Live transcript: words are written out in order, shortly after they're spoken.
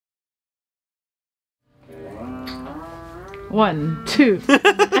1, 2.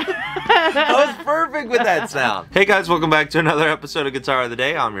 That was perfect with that sound. Hey guys, welcome back to another episode of Guitar of the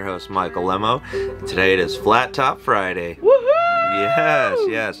Day. I'm your host, Michael Lemmo. Today it is Flat Top Friday. Woohoo! Yes,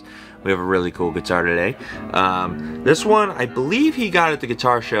 yes. We have a really cool guitar today. This one, I believe he got at the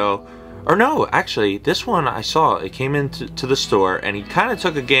guitar show. Or no, actually, this one I saw. It came into the store, and he kind of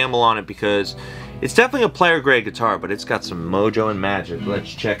took a gamble on it because it's definitely a player grade guitar, but it's got some mojo and magic.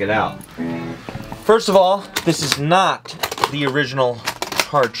 Let's check it out. First of all, this is not the original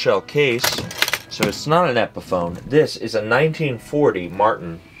hard shell case, so it's not an Epiphone. This is a 1940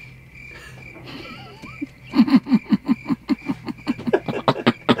 Martin.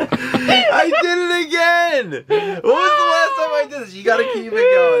 I did it again! When was the last time I did this? You gotta keep it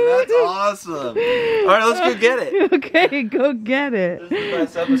going. That's awesome. Alright, let's go get it. Okay, go get it. This is the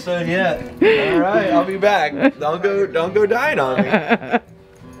best episode yet. Alright, I'll be back. Don't go dying on me.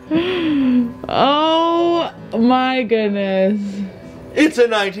 Oh my goodness. It's a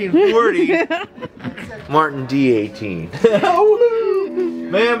 1940 Martin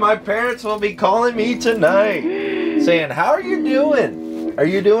D-18. Man, my parents will be calling me tonight saying, how are you doing? Are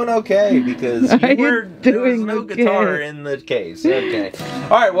you doing okay? Because there was no guitar in the case. Okay.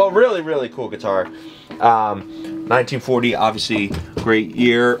 Alright, well, really cool guitar. 1940, obviously, great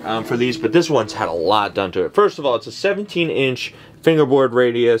year for these, but this one's had a lot done to it. First of all, it's a 17-inch fingerboard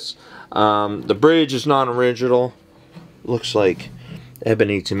radius. The bridge is non-original. Looks like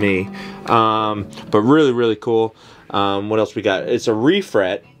ebony to me. But really cool. What else we got? It's a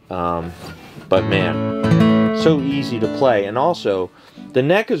refret, but man, so easy to play. And also, the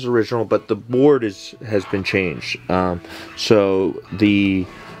neck is original, but the board has been changed. So the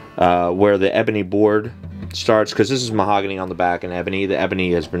where the ebony board starts, because this is mahogany on the back and ebony, the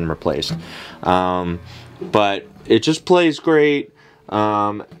ebony has been replaced. But it just plays great.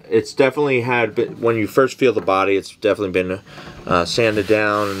 It's definitely had, when you first feel the body, it's definitely been sanded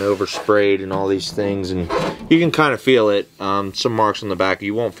down and oversprayed and all these things, and you can kind of feel it. Some marks on the back,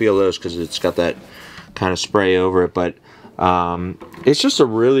 you won't feel those because it's got that kind of spray over it, but it's just a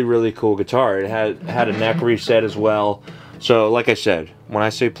really cool guitar. It had a neck reset as well. So like I said, when I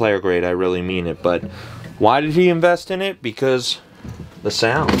say player grade, I really mean it. But why did he invest in it? Because the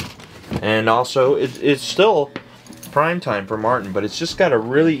sound, and also it's still prime time for Martin, but it's just got a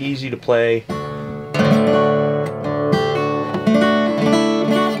really easy to play,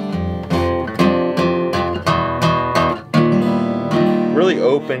 really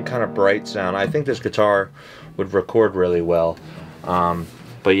open, kind of bright sound. I think this guitar would record really well.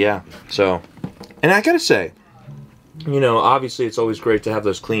 But yeah, so, and I gotta say, you know, obviously it's always great to have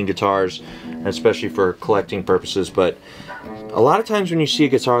those clean guitars, especially for collecting purposes, but a lot of times when you see a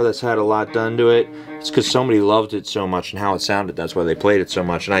guitar that's had a lot done to it, it's because somebody loved it so much and how it sounded. That's why they played it so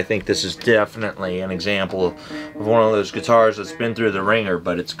much. And I think this is definitely an example of one of those guitars that's been through the ringer,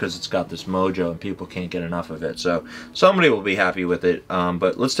 but it's because it's got this mojo and people can't get enough of it. So somebody will be happy with it.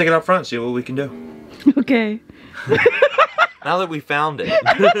 But let's take it out front and see what we can do. Okay. Now that we found it.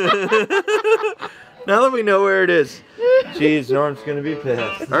 Now that we know where it is. Jeez, Norm's gonna be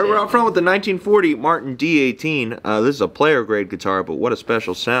pissed. Alright, we're out front with the 1940 Martin D-18. This is a player grade guitar, but what a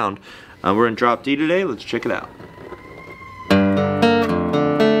special sound. We're in drop D today. Let's check it out.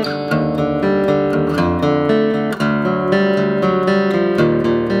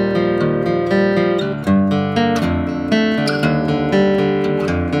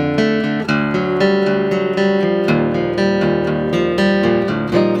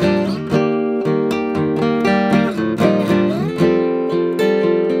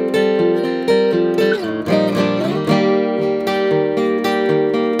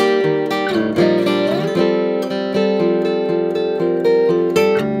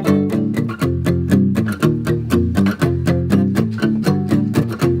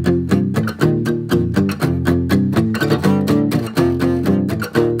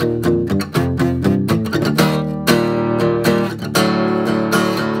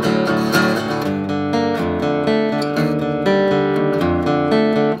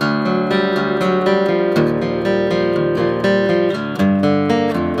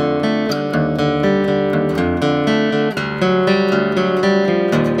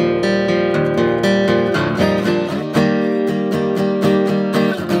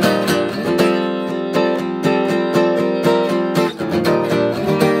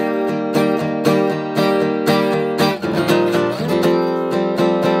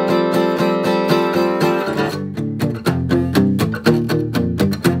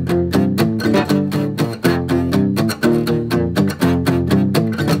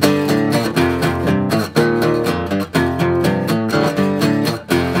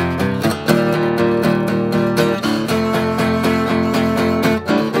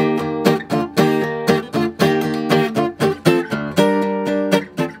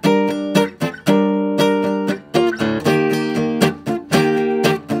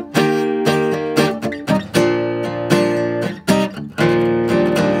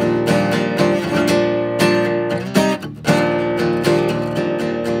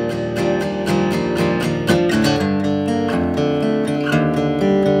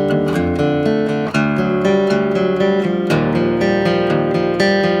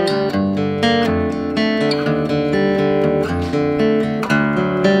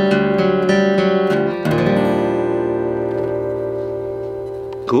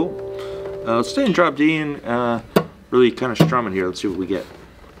 Cool. Let's stay in drop D and really kind of strum it here. Let's see what we get.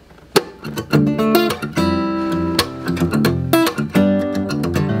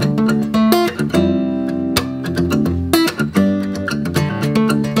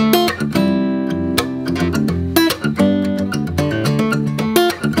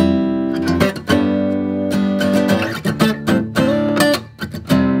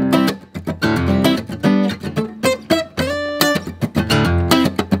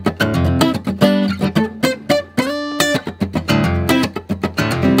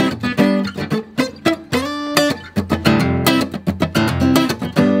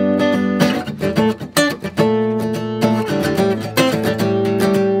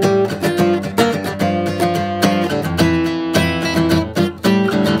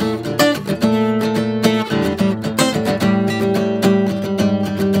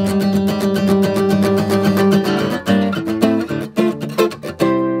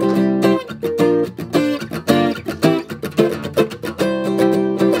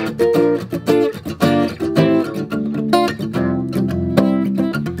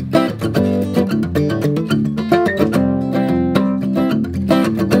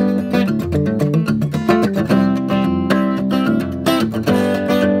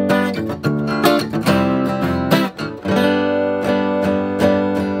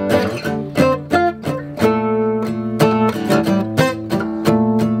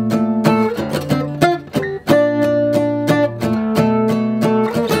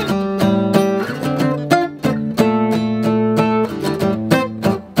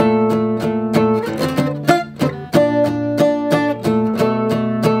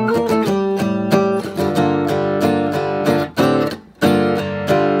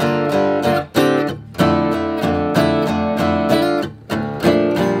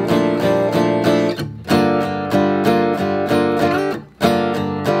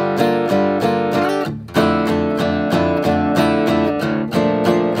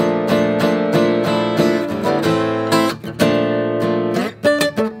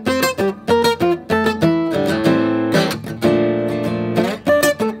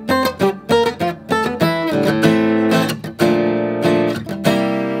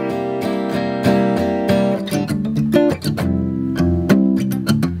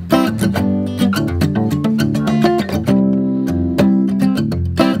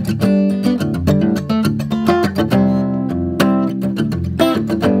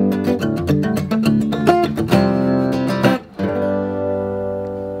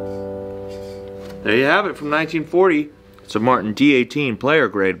 There you have it from 1940. It's a Martin D-18 player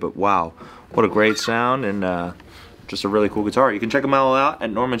grade, but wow, what a great sound, and just a really cool guitar. You can check them all out at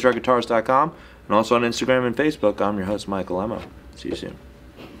normansredguitarist.com and also on Instagram and Facebook. I'm your host, Michael Lemmo. See you soon.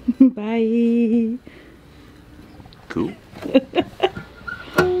 Bye. Cool.